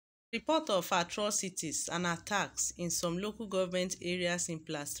Report of atrocities and attacks in some local government areas in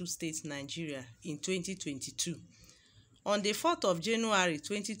Plateau State, Nigeria in 2022. On the 4th of January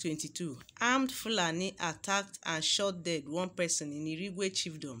 2022, armed Fulani attacked and shot dead one person in Irigwe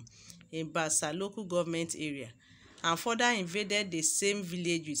Chiefdom in Basa local government area and further invaded the same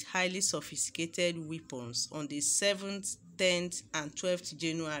village with highly sophisticated weapons on the 7th, 10th and 12th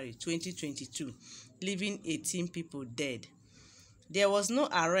January 2022, leaving 18 people dead. There was no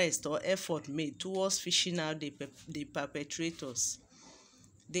arrest or effort made towards fishing out the perpetrators.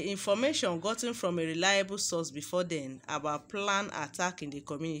 The information gotten from a reliable source before then about planned attack in the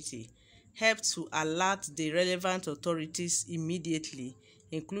community helped to alert the relevant authorities immediately,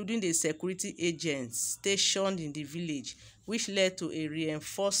 including the security agents stationed in the village, which led to a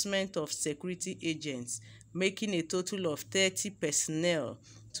reinforcement of security agents, making a total of 30 personnel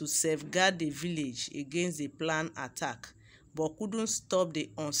to safeguard the village against the planned attack, but couldn't stop the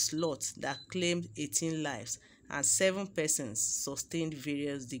onslaught that claimed 18 lives and 7 persons sustained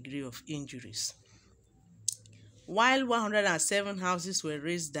various degrees of injuries. While 107 houses were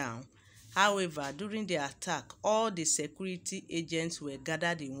razed down, however, during the attack, all the security agents were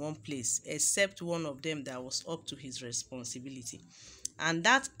gathered in one place except one of them that was up to his responsibility. And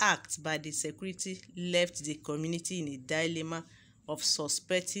that act by the security left the community in a dilemma of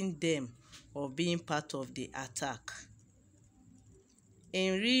suspecting them of being part of the attack.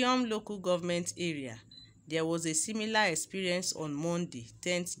 In Riyom local government area, there was a similar experience on Monday,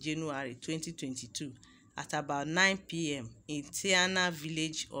 10th January 2022 at about 9 p.m. in Tiana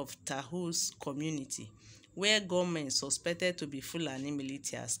village of Tahus community, where gunmen suspected to be Fulani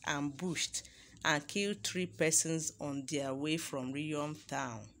militias ambushed and killed 3 persons on their way from Riyom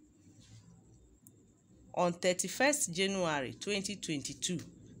town. On 31st January 2022,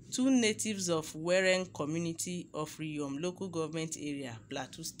 2 natives of Weren community of Riyom local government area,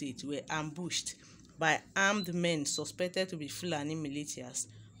 Plateau State, were ambushed by armed men suspected to be Fulani militias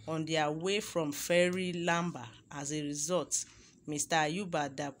on their way from Ferry Lamba. As a result, Mr. Ayuba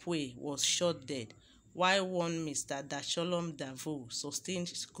Dapwe was shot dead, while one Mr. Dacholom Davo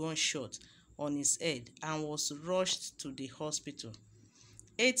sustained gunshot on his head and was rushed to the hospital.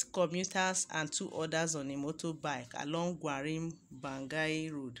 8 commuters and 2 others on a motorbike along Gwarim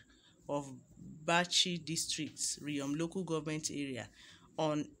Bangai Road of Bachi District, Riyom local government area,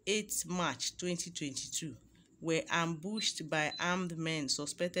 on 8 March 2022 were ambushed by armed men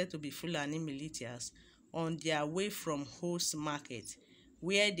suspected to be Fulani militias on their way from Host Market,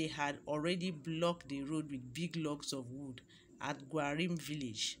 where they had already blocked the road with big logs of wood at Gwarim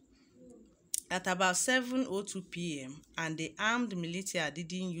village. At about 7:02 p.m. and the armed militia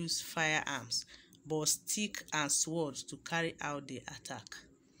didn't use firearms but stick and swords to carry out the attack.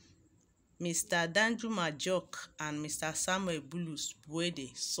 Mr. Danjuma Jok and Mr. Samuel Bulus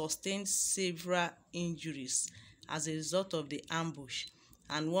Buede sustained several injuries as a result of the ambush,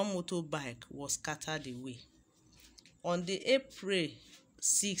 and one motorbike was scattered away. On the April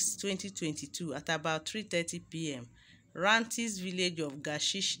 6, 2022, at about 3:30 p.m., Rantis village of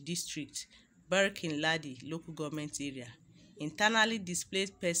Gashish district, Barkin Ladi local government area, internally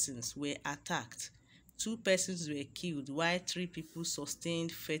displaced persons were attacked. 2 persons were killed while 3 people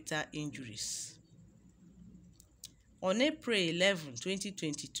sustained fatal injuries. On April 11,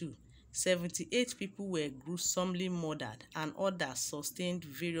 2022, 78 people were gruesomely murdered and others sustained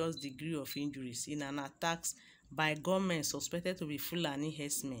various degrees of injuries in an attack by gunmen suspected to be Fulani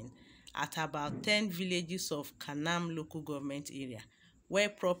Herdsmen at about 10 villages of Kanam local government area, where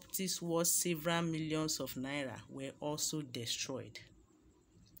properties worth several millions of naira were also destroyed.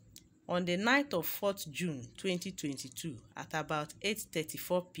 On the night of 4th June 2022, at about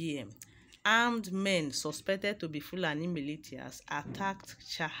 8:34 p.m., armed men suspected to be Fulani militias attacked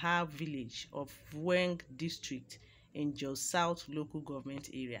Chahar village of Weng district in Jos South local government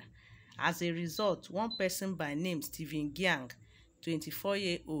area. As a result, one person by name Stephen Giang,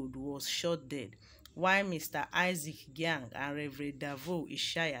 24-year-old, was shot dead, while Mr. Isaac Giang and Reverend Davo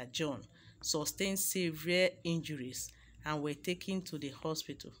Ishaya John sustained severe injuries and were taken to the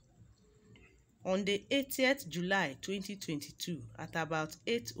hospital. On the 80th July 2022, at about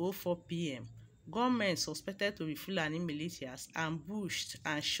 8:04 p.m., gunmen suspected to be Fulani militias ambushed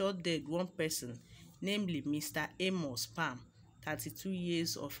and shot dead one person, namely Mr. Amos Palm, 32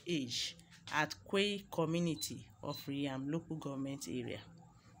 years of age, at Kwei community of Riyam local government area.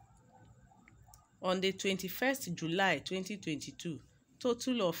 On the 21st July 2022,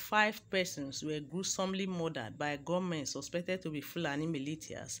 total of 5 persons were gruesomely murdered by gunmen suspected to be Fulani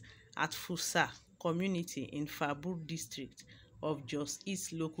militias at Fusa community in Fabur district of Jos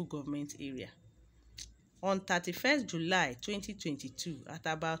East local government area. On 31st July 2022, at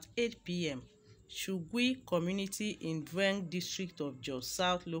about 8 p.m., Shugui community in Dwang district of Jos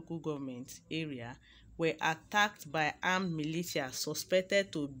South local government area were attacked by armed militia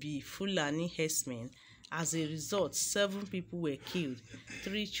suspected to be Fulani herdsmen. As a result, 7 people were killed,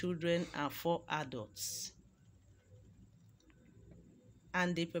 3 children and 4 adults.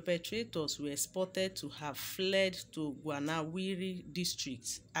 And the perpetrators were spotted to have fled to Gwanawiri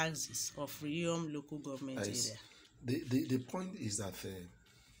district axis of Riyom local government area. The point is that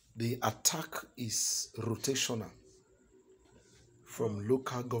the attack is rotational from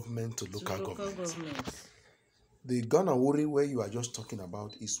local government to local government. The Gwanawiri where you are just talking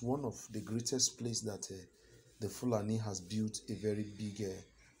about is one of the greatest places that the Fulani has built a very big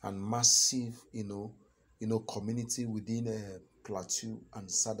and massive, community within Plateau and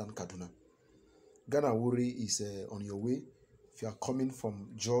Southern Kaduna. Gwanawiri is on your way. If you are coming from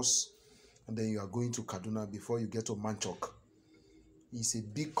Jos and then you are going to Kaduna before you get to Manchok, it's a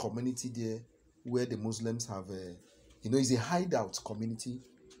big community there where the Muslims have, it's a hideout community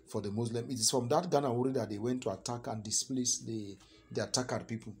for the Muslim. It is from that Gwanawiri that they went to attack and displace the attacker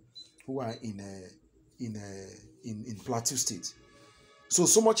people who are in Plateau State.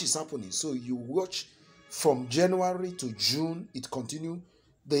 So much is happening. So you watch from January to June, it continued.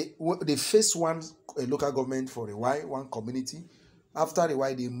 They faced one local government for a while, one community. After a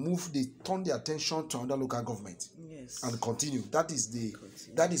while, they turned their attention to another local government. Yes. And continue. That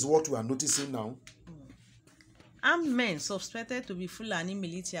is what we are noticing now. Armed men suspected to be Fulani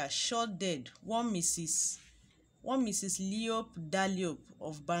militia shot dead one Mrs. Liop Daliop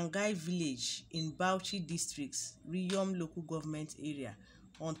of Bangai village in Bauchi district, Riyom local government area,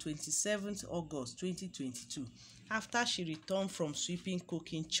 on 27th August 2022 after she returned from sweeping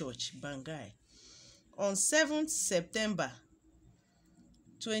Cooking Church, Bangai. On 7th September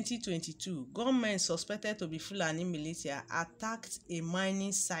 2022, gunmen suspected to be Fulani militia attacked a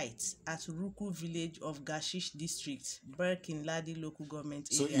mining site at Ruku village of Gashish district, Berkin-Ladi local government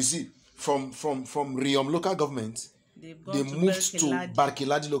area. So you see, from Riyom local government, they moved to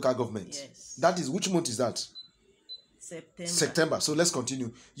Barkin-Ladi local government. Yes. That is, which month is that? September. So let's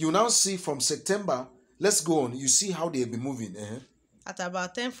continue. You now see from September, let's go on. You see how they have been moving. At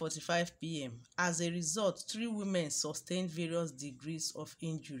about 10:45 p.m., as a result, 3 women sustained various degrees of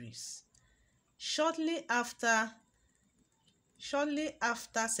injuries. Shortly after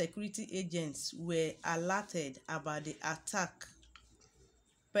security agents were alerted about the attack,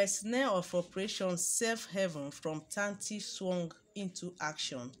 personnel of Operation Safe Haven from Tanti swung into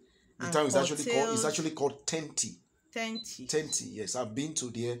action. The town is actually called Tenti. Tenti, yes. I've been to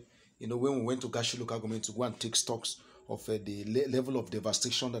there, when we went to Gashi local government to go and take stocks of the level of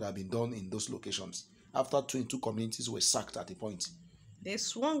devastation that have been done in those locations. After 22 communities were sacked at a point. They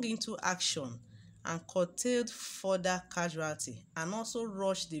swung into action and curtailed further casualty and also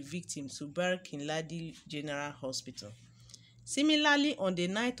rushed the victims to Barkin-Ladi General Hospital. Similarly, on the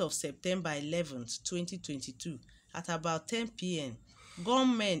night of September 11th, 2022, at about 10 p.m.,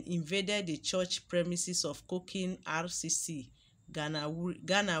 gunmen invaded the church premises of Cooking RCC,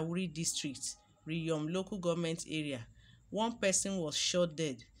 Gwanawiri district, Riyom local government area. 1 person was shot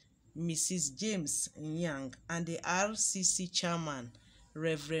dead, Mrs. James Nyang, and the RCC chairman,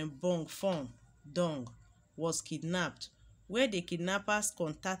 Reverend Bong Fong Dong, was kidnapped, where the kidnappers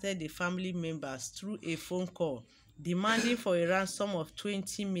contacted the family members through a phone call demanding for a ransom of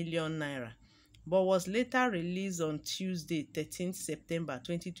 20 million naira, but was later released on Tuesday, 13th September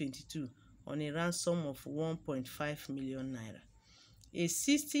 2022, on a ransom of 1.5 million naira. A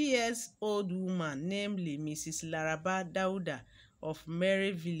 60-year-old woman, namely Mrs. Laraba Dauda of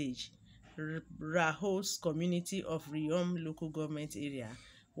Mary Village, Rahos community of Riyom local government area,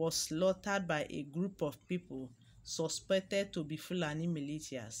 was slaughtered by a group of people suspected to be Fulani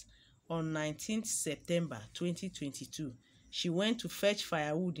militias on 19th September 2022. She went to fetch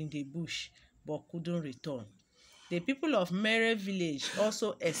firewood in the bush but couldn't return. The people of Mary Village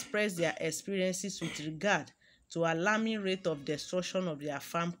also expressed their experiences with regard to alarming rate of destruction of their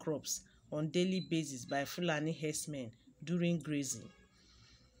farm crops on daily basis by Fulani herdsmen during grazing.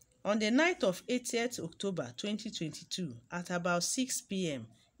 On the night of 80th October 2022, at about 6 p.m.,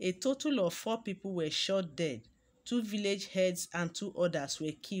 a total of 4 people were shot dead. 2 village heads and 2 others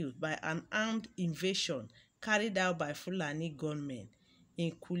were killed by an armed invasion carried out by Fulani gunmen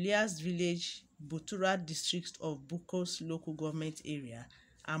in Kulias village, Butura district of Bukos local government area,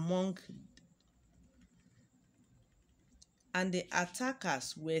 and the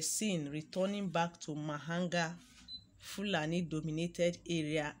attackers were seen returning back to Mahanga, Fulani-dominated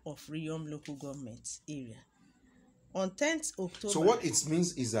area of Riyom local government area. On 10th October... So what it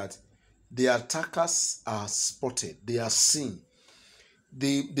means is that the attackers are spotted. They are seen.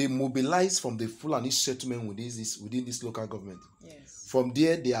 They mobilize from the Fulani settlement within this local government. Yes. From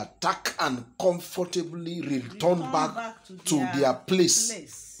there, they attack and comfortably return back to their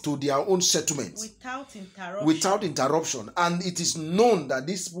place, to their own settlement. Without interruption. And it is known that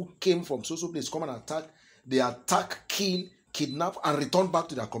these people came from so place, come and attack. They attack, kill, kidnap, and return back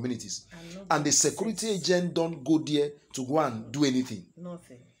to their communities. And the security agent don't go there to go and do anything.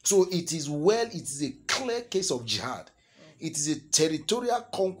 Nothing. So it is a clear case of jihad. It is a territorial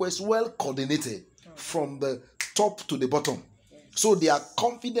conquest, well coordinated from the top to the bottom. Yes. So they are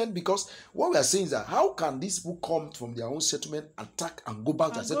confident, because what we are saying is that how can these people come from their own settlement, attack, and go back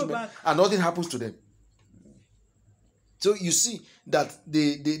to their settlement, and nothing happens to them? So you see that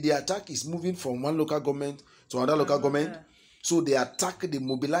the attack is moving from one local government to another local government. So they attack, they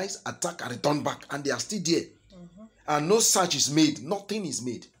mobilize, attack, and return back, and they are still there. And no search is made. Nothing is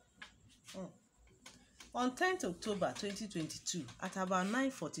made. On 10th October 2022, at about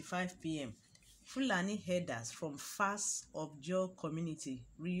 9:45 p.m., Fulani herders from Fas of Joe community,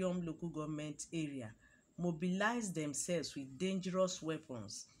 Riyom local government area, mobilized themselves with dangerous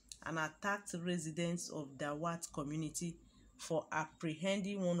weapons and attacked residents of Dawat community for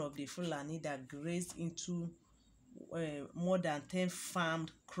apprehending one of the Fulani that grazed into more than 10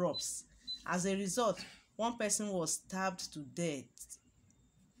 farmed crops. As a result, one person was stabbed to death,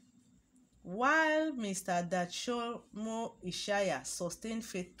 while Mr. Dachomo Ishaya sustained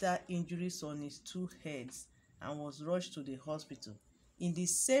fatal injuries on his two heads and was rushed to the hospital. In the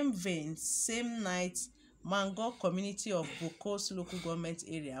same vein, same night, Mango community of Bokos local government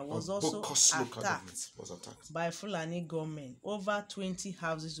area was also attacked by Fulani government. Over 20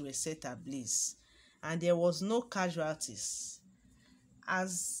 houses were set ablaze, and there was no casualties.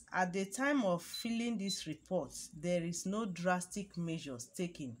 As at the time of filing this report, there is no drastic measures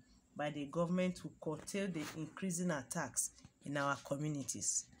taken by the government to curtail the increasing attacks in our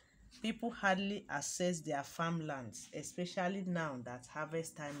communities. People hardly access their farmlands, especially now that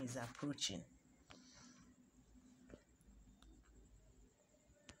harvest time is approaching.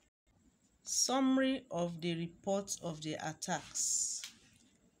 Summary of the reports of the attacks.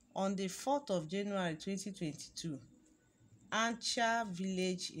 On the 4th of January 2022, Ancha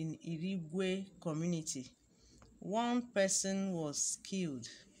village in Irigwe community, one person was killed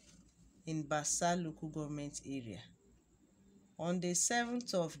in Basa local government area. On the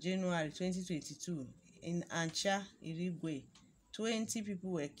 7th of January 2022, in Ancha, Irigwe, 20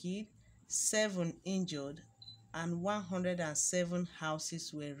 people were killed, 7 injured, and 107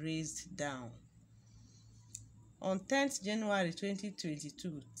 houses were razed down. On 10th January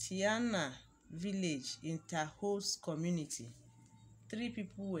 2022, Tiana village in Tahos community, 3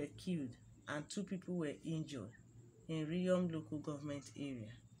 people were killed and 2 people were injured in Riyom local government area.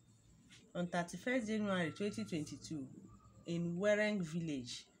 On 31st January 2022, in Wereng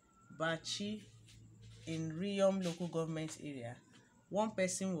village, Bachi in Riyom local government area, 1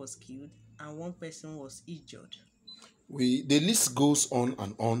 person was killed and 1 person was injured. The list goes on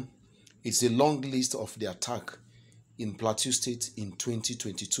and on. It's a long list of the attack in Plateau State in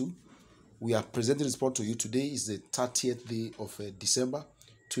 2022. We are presenting this report to you. Today is the 30th day of December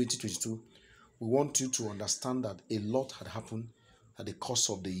 2022. We want you to understand that a lot had happened at the course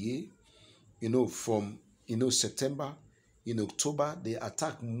of the year. From September, in October, the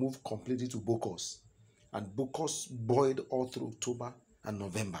attack moved completely to Bokos. And Bokos boiled all through October and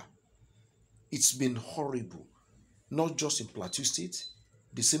November. It's been horrible. Not just in Plateau State.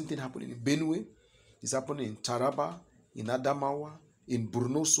 The same thing happening in Benue. It's happening in Taraba, in Adamawa, in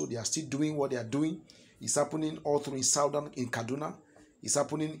Borno. So they are still doing what they are doing. It's happening all through in Southern, in Kaduna. It's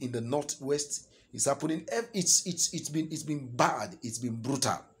happening in the Northwest. It's happening. It's been bad. It's been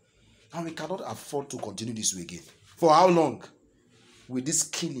brutal. And we cannot afford to continue this way again. For how long will these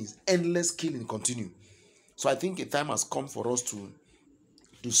killings, endless killing, continue? So I think a time has come for us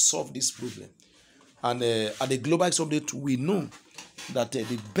to solve this problem. And at the Global X Update, we know that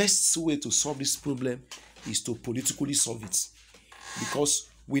the best way to solve this problem is to politically solve it. Because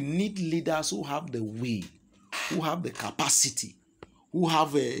we need leaders who have the will, who have the capacity, who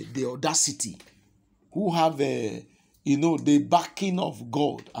have the audacity, who have the backing of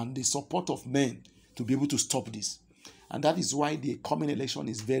God and the support of men to be able to stop this. And that is why the coming election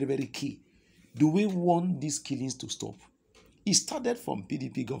is very, very key. Do we want these killings to stop? It started from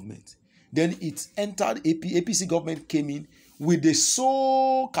PDP government. Then it entered APC government came in with the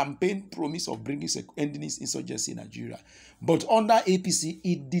sole campaign promise of bringing ending this insurgency in Nigeria. But under APC,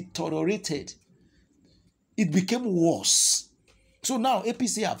 it deteriorated. It became worse. So now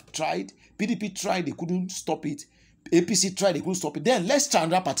APC have tried, PDP tried, they couldn't stop it. APC tried, they couldn't stop it. Then let's try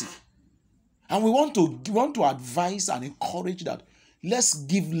another party. And we want to advise and encourage that let's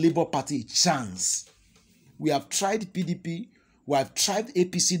give Labour Party a chance. We have tried PDP, we have tried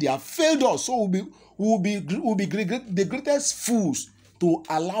APC, they have failed us. So we'll be the greatest fools to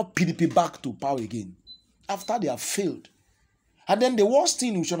allow PDP back to power again after they have failed. And then the worst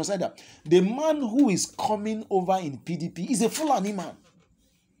thing we should understand that the man who is coming over in PDP is a Fulani man.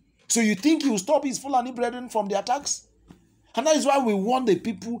 So you think he will stop his Fulani brethren from the attacks? And that is why we want the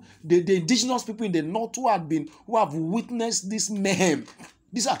people, the indigenous people in the north who have witnessed this mayhem,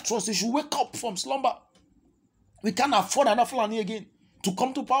 this atrocity, should wake up from slumber. We can't afford another Fulani again to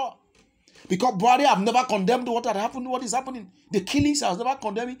come to power. Because Buhari have never condemned what had happened, what is happening. The killings has never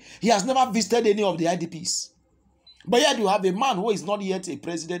condemned. He has never visited any of the IDPs. But yet you have a man who is not yet a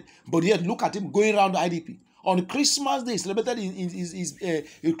president, but yet look at him going around the IDP. On Christmas Day, he celebrated his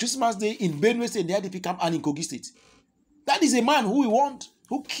Christmas Day in Benue State, in the IDP camp, and in Kogi State. That is a man who we want,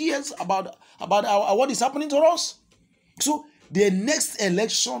 who cares about what is happening to us. So the next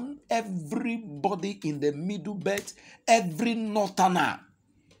election, everybody in the middle belt, every northerner,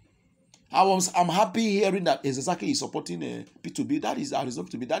 I'm happy hearing that exactly is supporting P2B. That is our result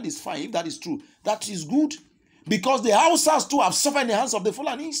to be. That is fine. If that is true, that is good. Because the Hausas too have suffered in the hands of the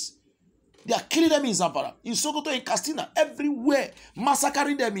Fulanis. They are killing them in Zamfara, in Sokoto, in Katsina, everywhere,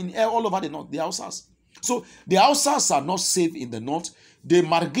 massacring them in all over the north, the Hausas. So the Hausas are not safe in the north. The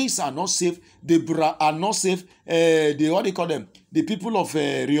Margis are not safe. The Bra are not safe. What do you call them? The people of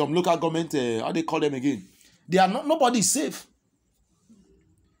Riom local government, how do they call them again? They are not. Nobody is safe.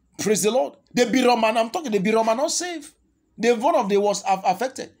 Praise the Lord. The Biroman, I'm talking. The Biroman are not safe. The one of them was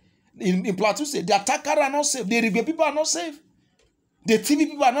affected in Plateau State. The attacker are not safe. The Rigwe people are not safe. The TV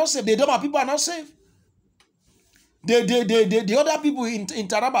people are not safe. The Doma people are not safe. The other people in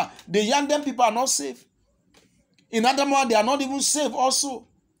Taraba, the Yandem people are not safe. In Adamawa, they are not even safe also.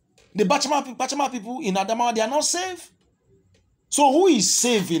 The Bachama people in Adamawa, they are not safe. So who is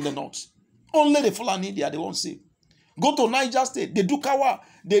safe in the north? Only the Fulani, they are the ones safe. Go to Niger State, the Dukawa,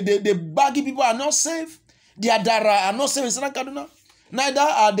 the Bagi people are not safe. The Adara are not safe in Southern Kaduna. Neither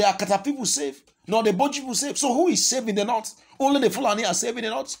are the Akata people safe, nor the Boji people safe. So who is safe in the north? Only the Fulani are safe in the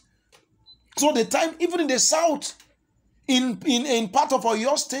north. So the time, even in the south, in part of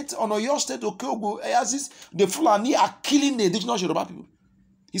Oyo State, on Oyo State, Okeogo, the Fulani are killing the indigenous Yoruba people.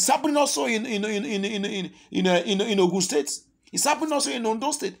 It's happening also in Ogun State. It's happening also in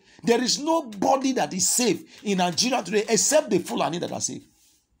Ondo State. There is nobody that is safe in Nigeria today except the Fulani that are safe.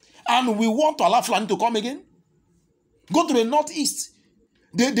 And we want to allow Fulani to come again. Go to the northeast.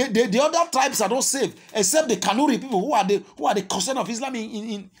 The other tribes are not safe except the Kanuri people who are the concern of Islam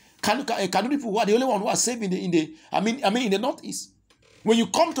in Kanuri people who are the only one who are safe in the northeast. When you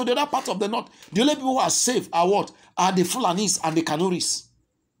come to the other part of the north, the only people who are safe are what? Are the Fulanis and the Kanuris.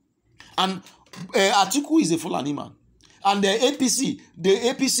 And Atiku is a Fulani man. And the APC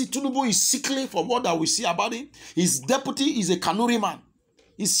Tinubu is sickly from what that we see about him. His deputy is a Kanuri man.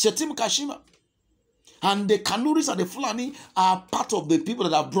 It's Shetim Kashima. And the Kanuris and the Fulani are part of the people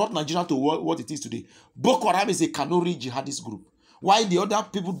that have brought Nigeria to what it is today. Boko Haram is a Kanuri jihadist group. While the other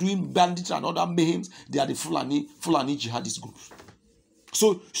people doing banditry and other mayhems, they are the Fulani jihadist groups.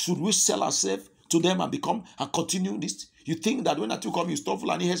 So should we sell ourselves to them and continue this? You think that when Atiku comes, you stop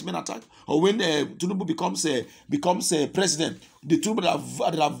Fulani Herdsman attack? Or when Tinubu becomes president, the Tinubu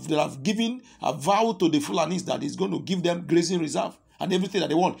that have given a vow to the Fulanis that is going to give them grazing reserve and everything that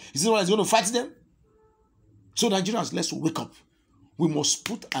they want, is it one that's going to fight them? So Nigerians, let's wake up. We must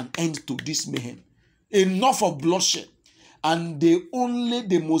put an end to this mayhem. Enough of bloodshed. And the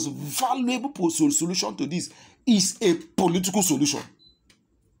most valuable solution to this is a political solution.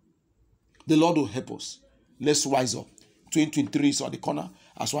 The Lord will help us. Let's rise up. 2023 is on the corner.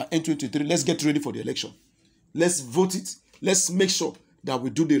 As we end 2023, let's get ready for the election. Let's vote it. Let's make sure that we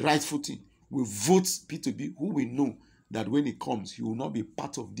do the rightful thing. We vote P2B, who we know that when he comes, he will not be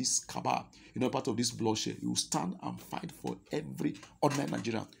part of this cabal, part of this bloodshed. He will stand and fight for every ordinary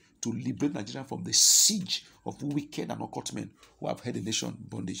Nigerian to liberate Nigeria from the siege of wicked and occult men who have held the nation in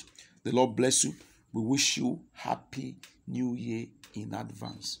bondage. The Lord bless you. We wish you happy New Year in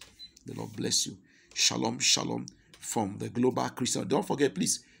advance. The Lord bless you. Shalom, shalom from the Global Christian. Don't forget,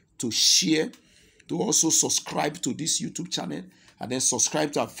 please, to share, to also subscribe to this YouTube channel, and then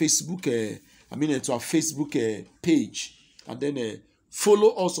subscribe to our Facebook, page, and then follow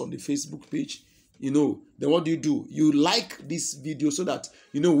us on the Facebook page. Then what do? You like this video so that,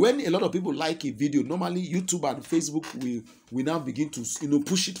 when a lot of people like a video, normally YouTube and Facebook will now begin to,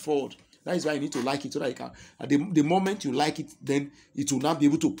 push it forward. That is why you need to like it so that you can. At the moment you like it, then it will now be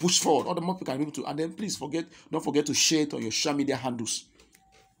able to push forward. Other more people can be able to. And then please don't forget to share it on your social media handles.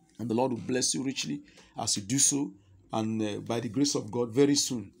 And the Lord will bless you richly as you do so. And by the grace of God, very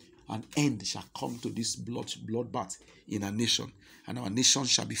soon, an end shall come to this bloodbath in our nation. And our nation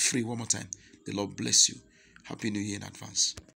shall be free one more time. The Lord bless you. Happy New Year in advance.